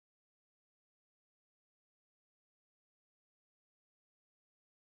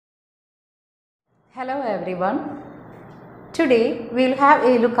Hello everyone. Today we will have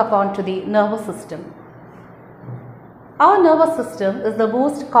a look upon to the nervous system. Our nervous system is the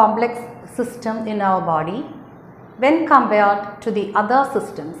most complex system in our body when compared to the other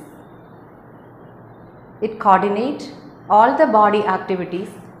systems. It coordinates all the body activities.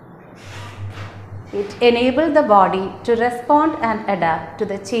 It enables the body to respond and adapt to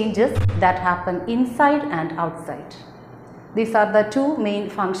the changes that happen inside and outside. These are the two main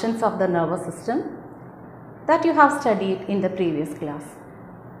functions of the nervous system that you have studied in the previous class.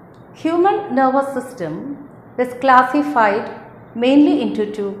 Human nervous system is classified mainly into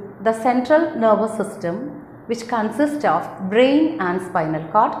two: the central nervous system, which consists of brain and spinal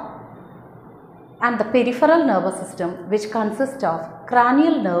cord, and the peripheral nervous system, which consists of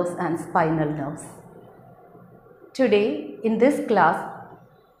cranial nerves and spinal nerves. Today in this class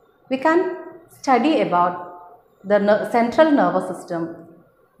we can study about the central nervous system,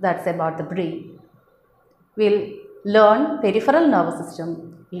 that's about the brain. We will learn peripheral nervous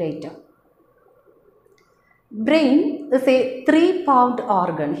system later. Brain is a 3-pound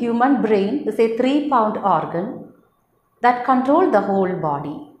organ. Human brain is a 3-pound organ that controls the whole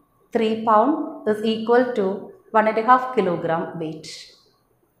body. 3 pound is equal to 1.5 kilogram weight.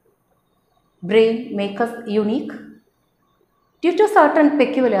 Brain makes us unique. Due to certain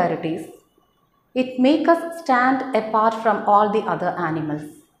peculiarities, it makes us stand apart from all the other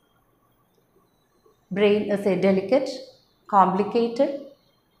animals. Brain is a delicate, complicated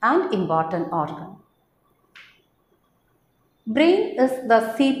and important organ. Brain is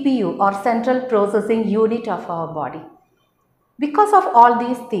the CPU or central processing unit of our body. Because of all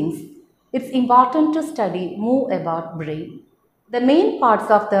these things, it's important to study more about brain. The main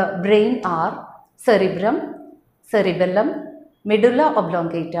parts of the brain are cerebrum, cerebellum, medulla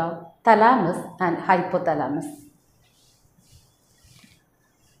oblongata, thalamus and hypothalamus.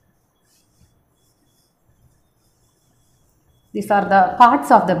 These are the parts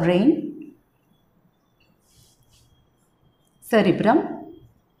of the brain: cerebrum,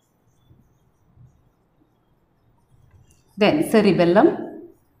 then cerebellum,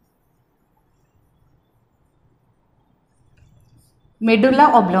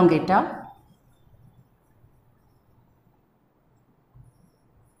 medulla oblongata,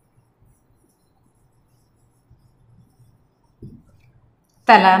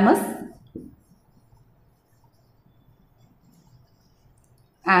 thalamus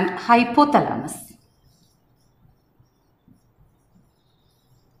and hypothalamus.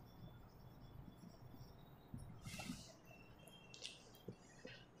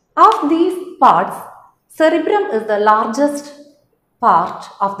 Of these parts, cerebrum is the largest part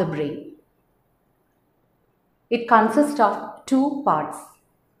of the brain. It consists of 2 parts.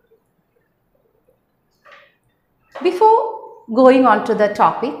 Before going on to the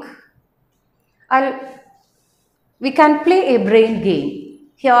topic, we can play a brain game.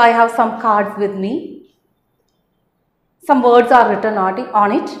 Here I have some cards with me. Some words are written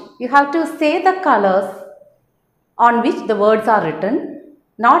on it. You have to say the colors on which the words are written,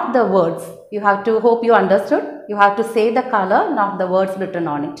 not the words. You have to, hope you understood, you have to say the color, not the words written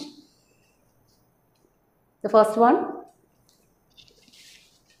on it. The first one,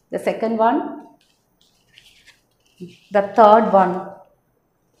 the second one, the third one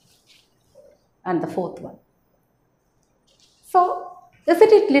and the fourth one. So,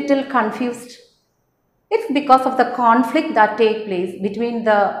 isn't it little confused? It's because of the conflict that takes place between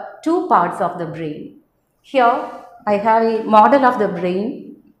the 2 parts of the brain. Here I have a model of the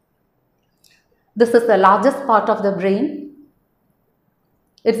brain. This is the largest part of the brain.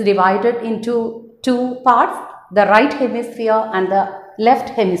 It's divided into 2 parts, the right hemisphere and the left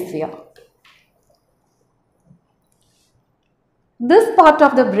hemisphere. This part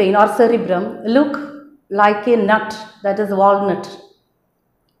of the brain or cerebrum looks like a nut, that is walnut.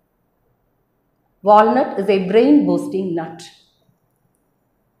 Walnut is a brain boosting nut.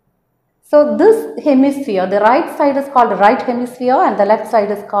 So this hemisphere, the right side is called right hemisphere and the left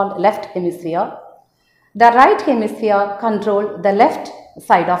side is called left hemisphere. The right hemisphere controls the left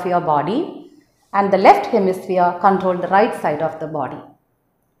side of your body and the left hemisphere controls the right side of the body.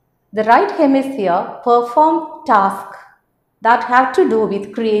 The right hemisphere performs tasks that have to do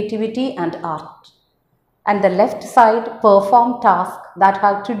with creativity and art, and the left side performs tasks that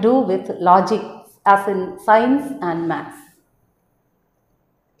have to do with logic, as in science and maths.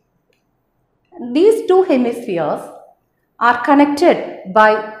 These 2 hemispheres are connected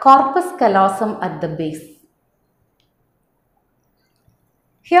by corpus callosum at the base.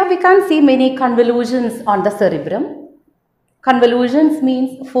 Here we can see many convolutions on the cerebrum. Convolutions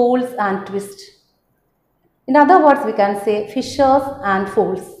means folds and twists. In other words, we can say fissures and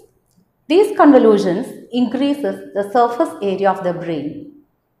folds. These convolutions increases the surface area of the brain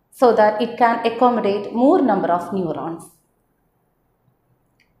so that it can accommodate more number of neurons.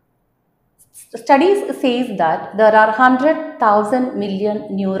 Studies says that there are 100,000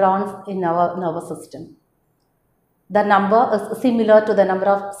 million neurons in our nervous system. The number is similar to the number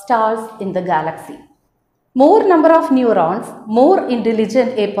of stars in the galaxy. More number of neurons, more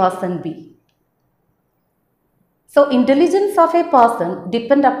intelligent a person be. So intelligence of a person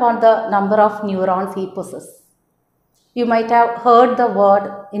depends upon the number of neurons he possesses. You might have heard the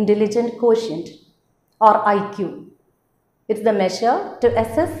word intelligent quotient or IQ. It's the measure to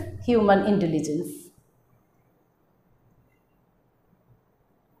assess human intelligence.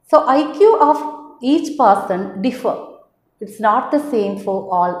 So IQ of each person differ. It's not the same for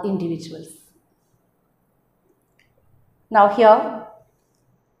all individuals. Now here,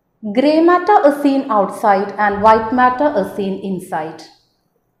 grey matter is seen outside and white matter is seen inside.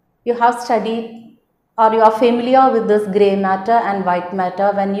 You have studied or you are familiar with this grey matter and white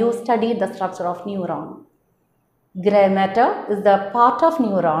matter when you studied the structure of neuron. Grey matter is the part of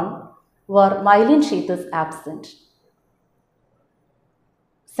neuron where myelin sheath is absent.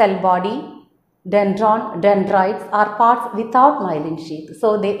 Cell body, dendron, dendrites are parts without myelin sheath,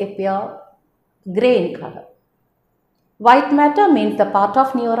 so they appear grey in color. White matter means the part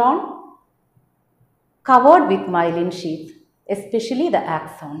of neuron covered with myelin sheath, especially the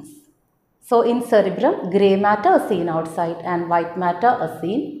axons. So in cerebrum, grey matter is seen outside and white matter is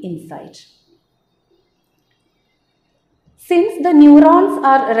seen inside. Since the neurons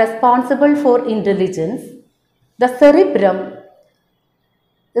are responsible for intelligence, the cerebrum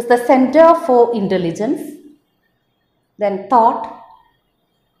is the center for intelligence, then thought,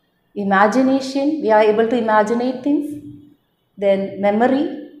 imagination, we are able to imagine things, then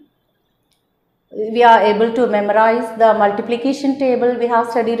memory, we are able to memorize the multiplication table we have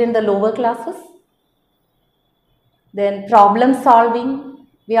studied in the lower classes, then problem solving,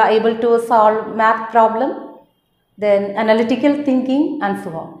 we are able to solve math problem, then analytical thinking and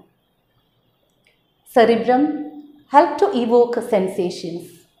so on. Cerebrum help to evoke sensations.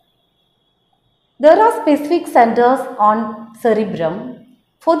 There are specific centers on cerebrum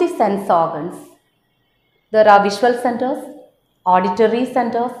for the sense organs. There are visual centers, auditory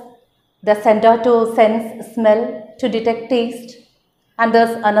centers, the center to sense smell, to detect taste, and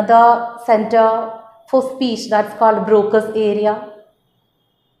there's another center for speech that's called Broca's area.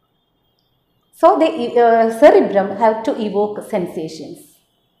 So the cerebrum help to evoke sensations.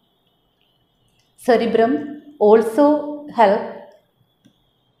 Cerebrum also help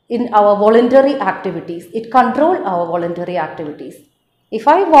in our voluntary activities. It controls our voluntary activities. If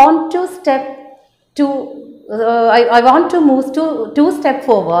I want to I want to move two steps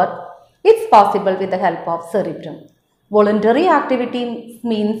forward, it's possible with the help of cerebrum. Voluntary activity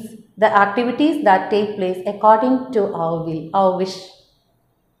means the activities that take place according to our will, our wish.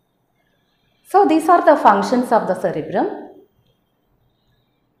 So these are the functions of the cerebrum.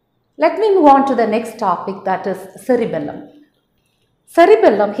 Let me move on to the next topic, that is cerebellum.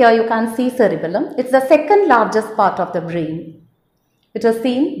 Cerebellum, here you can see cerebellum. It's the second largest part of the brain. It is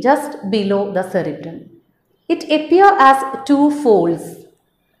seen just below the cerebrum. It appears as two folds.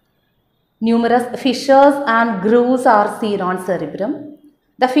 Numerous fissures and grooves are seen on cerebrum.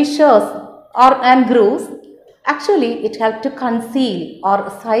 The fissures and grooves, actually it helps to conceal or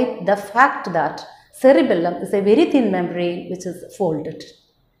cite the fact that cerebellum is a very thin membrane which is folded.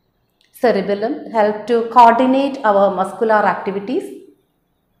 Cerebellum helps to coordinate our muscular activities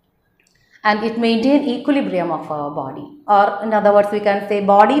and it maintains equilibrium of our body, or in other words we can say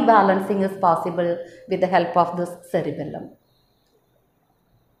body balancing is possible with the help of this cerebellum.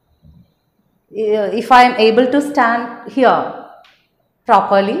 If I am able to stand here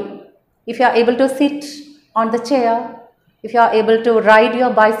properly, if you are able to sit on the chair, if you are able to ride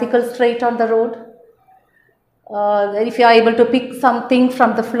your bicycle straight on the road, if you are able to pick something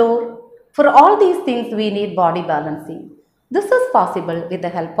from the floor, for all these things we need body balancing. This is possible with the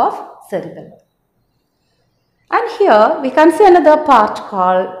help of cerebellum. And here we can see another part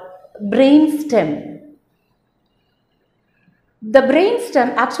called brain stem. The brain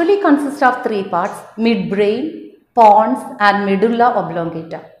stem actually consists of three parts: midbrain, pons and medulla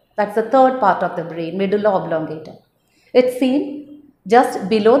oblongata. That's the third part of the brain, medulla oblongata. It's seen just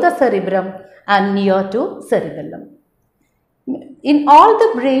below the cerebrum and near to cerebellum. In all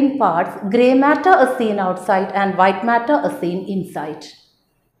the brain parts, grey matter is seen outside and white matter is seen inside.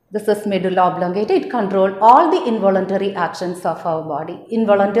 This is medulla oblongata. It controls all the involuntary actions of our body.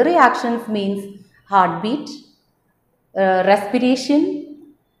 Involuntary actions means heartbeat,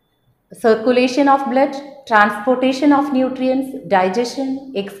 respiration, circulation of blood, transportation of nutrients,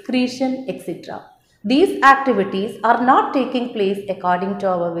 digestion, excretion, etc. These activities are not taking place according to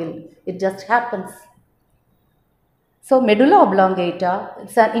our will. It just happens. So medulla oblongata,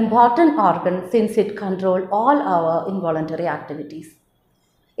 it's an important organ since it controls all our involuntary activities.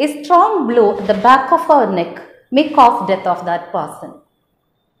 A strong blow at the back of our neck may cause death of that person.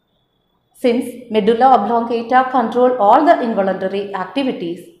 Since medulla oblongata control all the involuntary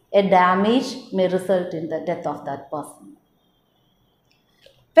activities, a damage may result in the death of that person.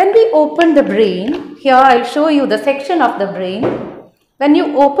 When we open the brain, here I will show you the section of the brain. When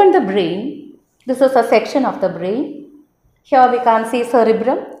you open the brain, this is a section of the brain. Here we can see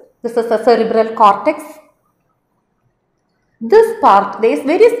cerebrum. This is the cerebral cortex. This part, this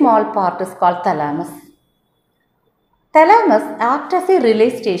very small part is called thalamus. Thalamus acts as a relay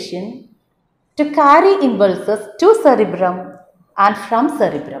station to carry impulses to cerebrum and from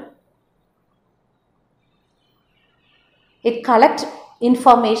cerebrum. It collects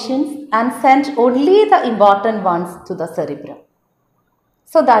information and sends only the important ones to the cerebrum.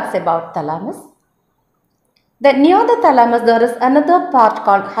 So that's about thalamus. Then near the thalamus there is another part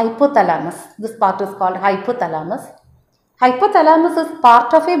called hypothalamus. This part is called hypothalamus. Hypothalamus is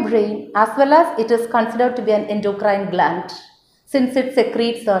part of a brain as well as it is considered to be an endocrine gland since it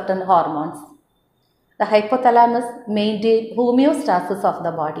secretes certain hormones. The hypothalamus maintains homeostasis of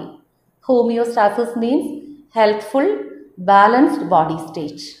the body. Homeostasis means healthful, balanced body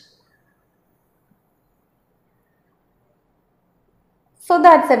state. So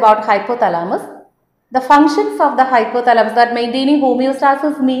that's about hypothalamus. The functions of the hypothalamus, that maintaining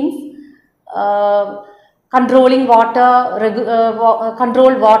homeostasis means controlling water,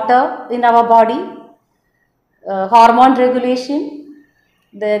 control water in our body, hormone regulation,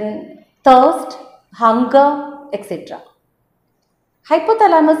 then thirst, hunger, etc.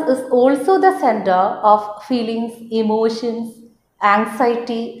 Hypothalamus is also the center of feelings, emotions,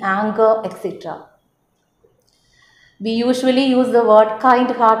 anxiety, anger, etc. We usually use the word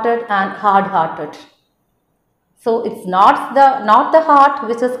kind-hearted and hard-hearted. So it's not the heart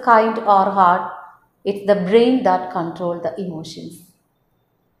which is kind or hard, it's the brain that controls the emotions.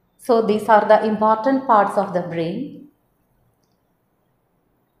 So these are the important parts of the brain.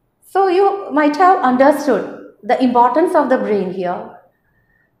 So you might have understood the importance of the brain here.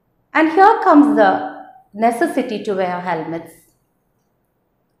 And here comes the necessity to wear helmets.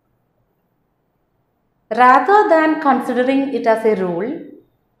 Rather than considering it as a rule,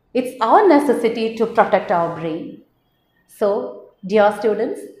 it's our necessity to protect our brain. So, dear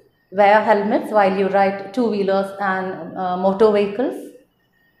students, wear helmets while you ride two-wheelers and motor vehicles.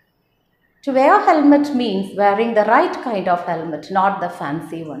 To wear a helmet means wearing the right kind of helmet, not the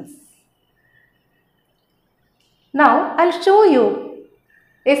fancy ones. Now, I'll show you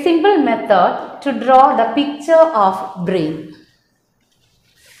a simple method to draw the picture of brain.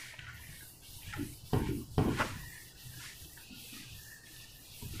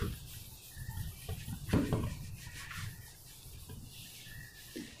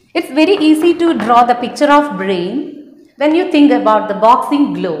 It's very easy to draw the picture of brain when you think about the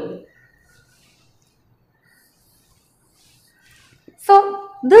boxing glove. So,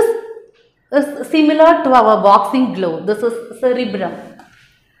 this is similar to our boxing glove. This is cerebrum.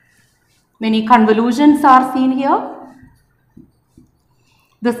 Many convolutions are seen here.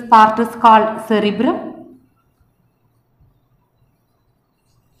 This part is called cerebrum.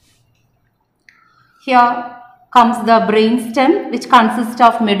 Here comes the brain stem, which consists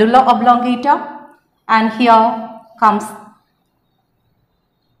of medulla oblongata, and here comes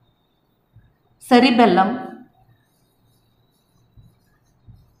cerebellum.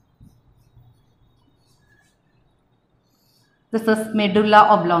 This is medulla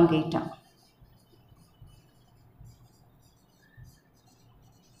oblongata.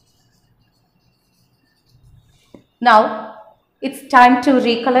 Now, it's time to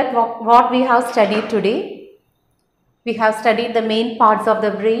recollect what we have studied today. We have studied the main parts of the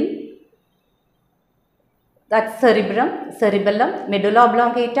brain. That's cerebrum, cerebellum, medulla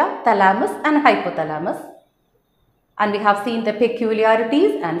oblongata, thalamus and hypothalamus. And we have seen the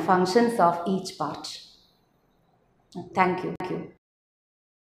peculiarities and functions of each part. Thank you.